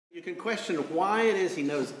You can question why it is he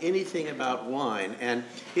knows anything about wine, and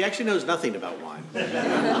he actually knows nothing about wine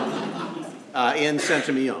in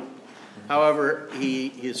Saint-Emilion. However,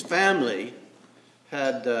 his family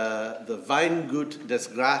had the Weingut des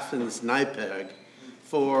Grafens Neipperg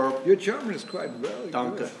for... Your German is quite well.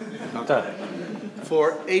 Danke.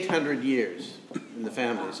 For 800 years in the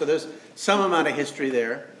family. So there's some amount of history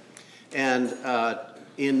there. And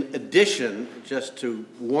in addition, just to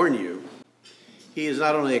warn you, he is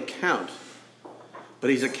not only a count, but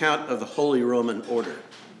he's a count of the Holy Roman Order.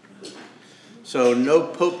 So no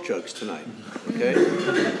Pope jokes tonight, okay?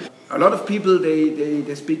 A lot of people,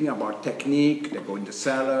 they're speaking about technique, they go in the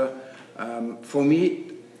cellar. For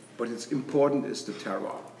me, what is important is the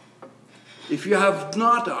terroir. If you have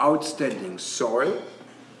not outstanding soil,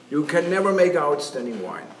 you can never make outstanding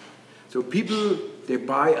wine. So people, they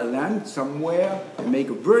buy a land somewhere, they make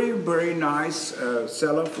a very, very nice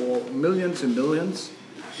cellar for millions and millions,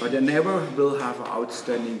 but they never will have an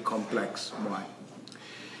outstanding complex wine.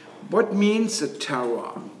 What means a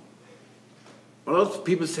terroir? A lot of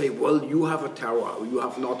people say, well, you have a terroir, or you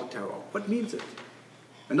have not a terroir. What means it?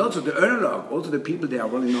 And also the œnologue, also the people they are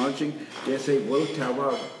really knowledgeable, they say, well,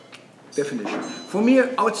 terroir, definition. For me,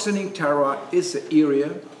 an outstanding terroir is an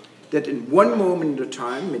area that in one moment in the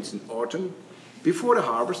time, it's in autumn, before the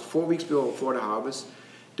harvest, 4 weeks before the harvest,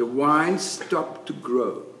 the wines stop to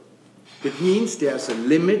grow. It means there's a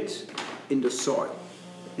limit in the soil.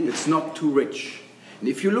 It's not too rich. And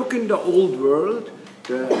if you look in the old world,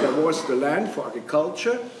 there was the land for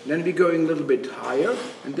agriculture, then we're going a little bit higher,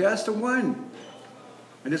 and there's the wine.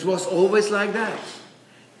 And it was always like that.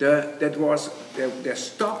 They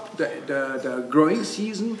stopped the growing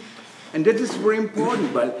season, and that is very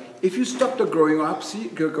important. But if you stop the growing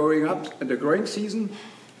season,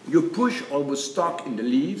 you push all the stock in the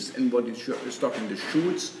leaves and what is stock in the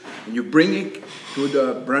shoots, and you bring it to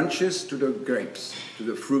the branches, to the grapes, to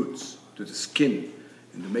the fruits, to the skin,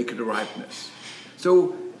 and to make it a ripeness.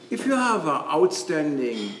 So if you have an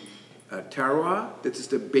outstanding terroir, that is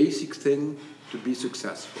the basic thing to be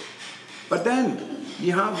successful. But then we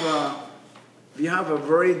have a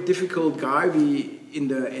very difficult guy. In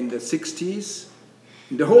the 60s,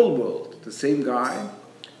 in the whole world, the same guy.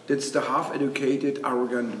 That's the half-educated,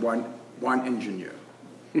 arrogant wine engineer.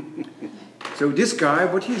 So this guy,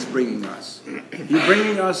 what he's bringing us? He's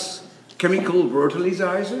bringing us chemical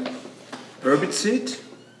fertilizer, herbicide,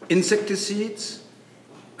 insecticides,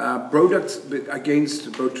 products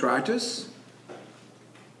against botrytis.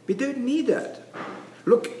 We don't need that.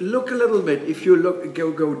 Look a little bit. If you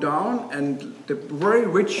go down, and the very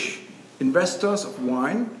rich investors of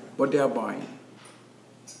wine, what they are buying?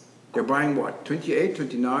 They're buying what? 28,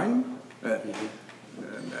 29?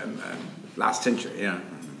 Last century, yeah.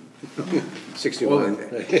 61.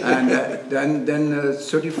 And then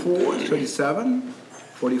 34, 37,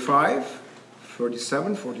 45,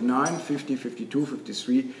 47, 49, 50, 52,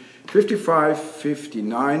 53, 55,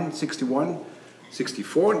 59, 61,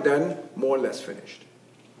 64, and then more or less finished.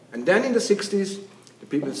 And then in the 60s, the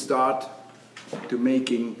people start to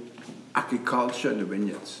making agriculture in the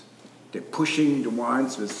vineyards. They're pushing the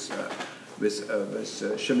wines with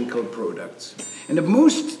chemical products. And the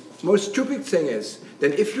most stupid thing is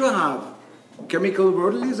that if you have chemical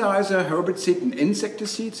fertilizer, herbicide, and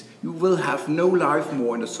insecticides, you will have no life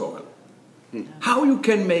more in the soil. How you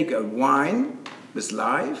can make a wine with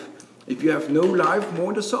life if you have no life more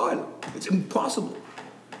in the soil? It's impossible.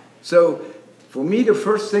 So for me, the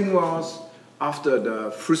first thing was, after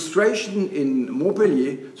the frustration in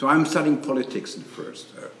Montpellier, so I'm studying politics at first.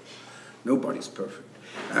 Nobody's perfect.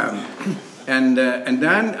 And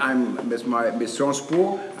then I'm with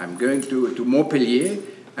transport, I'm going to Montpellier,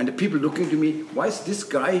 and the people looking to me, why is this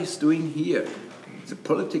guy doing here? The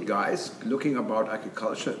politic guys looking about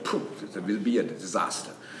agriculture, it will be a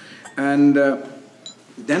disaster. And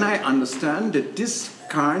then I understand that this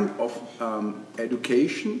kind of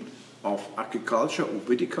education of agriculture or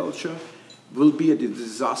viticulture will be a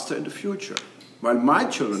disaster in the future. While my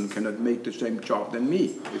children cannot make the same job than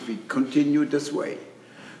me if we continue this way.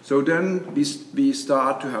 So then we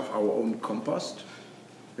start to have our own compost.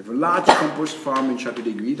 We have a large compost farm in Chateau,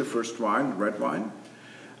 the first wine, red wine.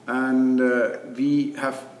 And we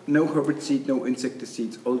have no herbicide, no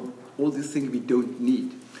insecticides, all these things we don't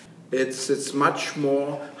need. It's much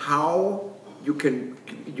more how you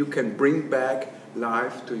can bring back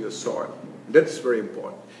life to your soil. That's very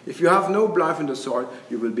important. If you have no life in the soil,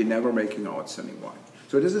 you will be never making outstanding wine.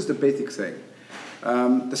 So this is the basic thing.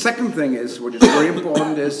 The second thing is, what is very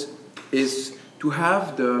important is to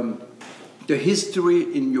have the history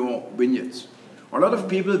in your vineyards. A lot of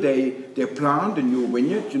people, they plant a new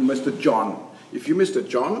vineyard in Mr. John. If you Mr.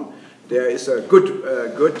 John, there is a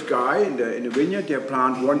good guy in the vineyard. They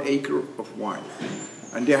plant 1 acre of wine,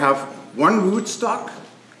 and they have 1 rootstock.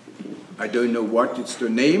 I don't know what it's the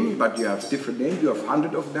name, but you have different names. You have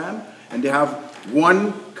 100 of them, and they have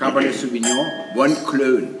 1 Cabernet Sauvignon, 1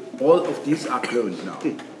 clone. All of these are clones now.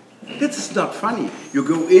 This is not funny. You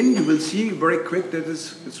go in, you will see very quick that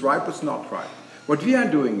it's ripe, it's not ripe. What we are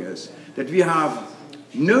doing is that we have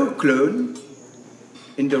no clone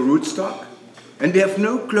in the rootstock, and we have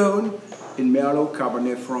no clone in Merlot,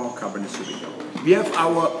 Cabernet Franc, Cabernet Sauvignon. We have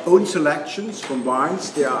our own selections from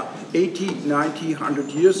wines. They are 80, 90,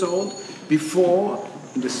 100 years old. Before,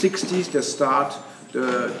 in the 60s, they start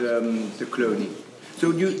the cloning.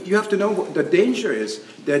 So you have to know what the danger is,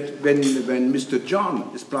 that when Mr. John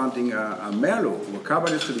is planting a Merlot or a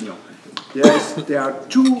Cabernet Sauvignon, there are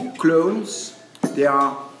 2 clones. There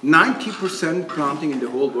are 90% planting in the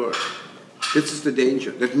whole world. This is the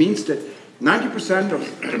danger. That means that 90% of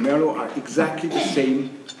the Merlot are exactly the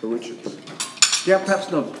same origins. They are perhaps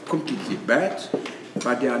not completely bad,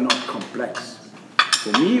 but they are not complex.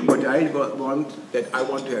 For me, what I want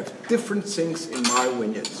to have different things in my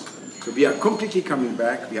vineyards. So we are completely coming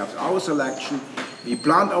back. We have our selection. We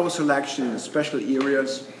plant our selection in special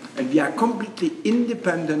areas, and we are completely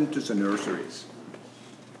independent to the nurseries.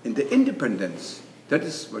 And the independence, that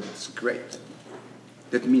is what is great.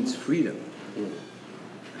 That means freedom.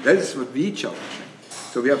 That is what we challenge.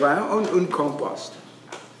 So we have our own compost.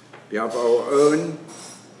 We have our own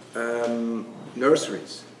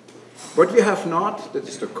nurseries. What we have not, that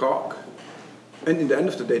is the cork, and in the end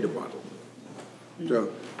of the day, the bottle.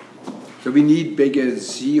 So we need bigger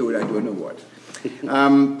C or I don't know what.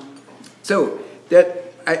 So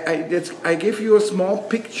that I give you a small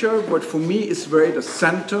picture, but for me is very the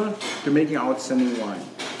center to making outstanding wine.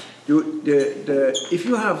 If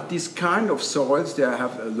you have this kind of soils that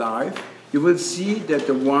have alive, you will see that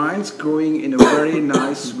the wine's growing in a very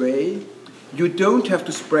nice way. You don't have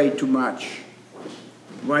to spray too much.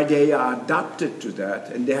 Why they are adapted to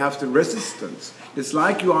that, and they have the resistance. It's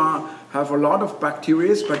like you have a lot of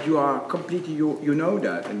bacteria, but you are completely, you know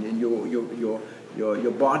that, and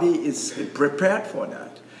your body is prepared for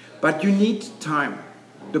that. But you need time.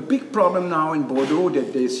 The big problem now in Bordeaux,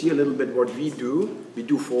 that they see a little bit what we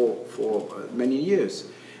do for many years.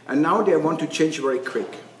 And now they want to change very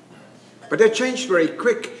quick. But they change very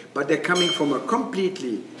quick, but they're coming from a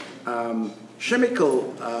completely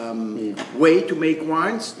chemical way to make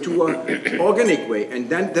wines to an organic way. And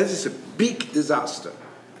then this is a big disaster.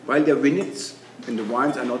 While their vineyards and the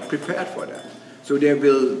wines are not prepared for that. So they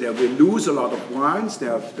will lose a lot of wines. They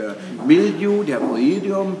have the mildew, they have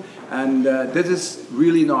oidium, and this is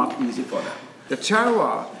really not easy for them. The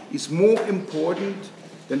terroir is more important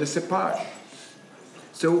than the cepage.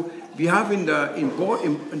 So we have on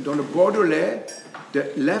the Bordelais,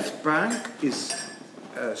 the left bank is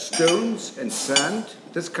stones and sand.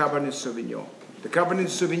 That's Cabernet Sauvignon. The Cabernet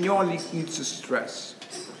Sauvignon needs the stress.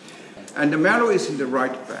 And the Merlot is in the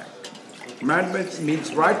right bank.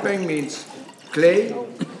 Right bank means clay,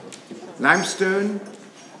 limestone,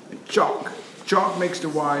 and chalk. Chalk makes the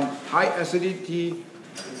wine high acidity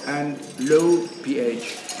and low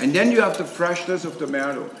pH. And then you have the freshness of the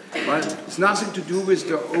Merlot. But it's nothing to do with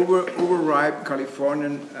the overripe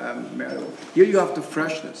Californian Merlot. Here you have the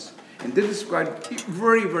freshness. And this is quite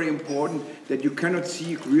very, very important that you cannot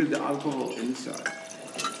see real the alcohol inside.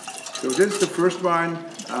 So this is the first wine,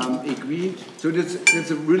 Aiguille. So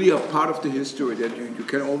that's really a part of the history that you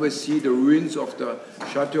can always see the ruins of the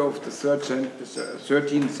Chateau of the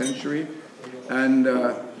 13th century, and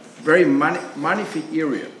very magnific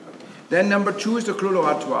area. Then number 2 is the Clos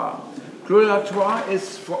Oratoire. Clos Oratoire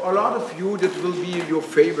is, for a lot of you, that will be your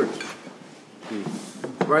favorite.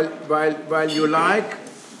 While you like,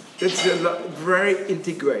 it's very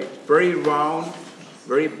integrate, very round,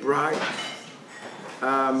 very bright.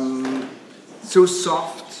 So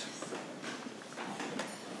soft.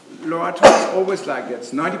 L'Oratoire is always like that.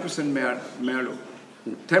 It's 90% Merlot,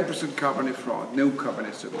 10% Cabernet Franc, no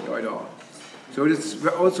Cabernet Sauvignon at all. So it's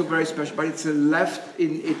also very special. But it's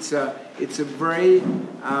it's a very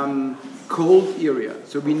cold area.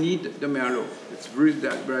 So we need the Merlot. It's really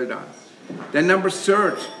well done. Then number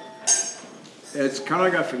 3. It's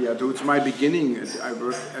Canon-La Gaffeliere, so it's my beginning.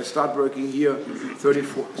 I started working here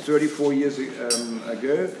 34 years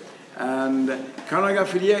ago. And Canon-La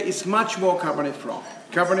Gaffeliere is much more Cabernet Franc.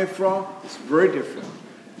 Cabernet Franc is very different.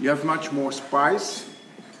 You have much more spice,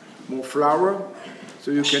 more flower,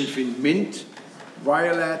 so you can find mint,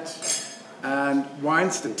 violet, and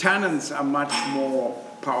wines, the tannins are much more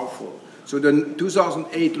powerful. So the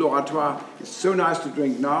 2008 L'Oratoire is so nice to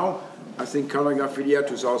drink now. I think Canon-La Gaffeliere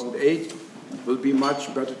 2008 will be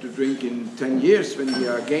much better to drink in 10 years when we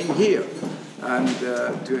are again here, and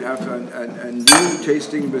to have a new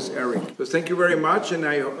tasting with Eric. So thank you very much, and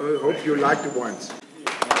I hope you like the wines.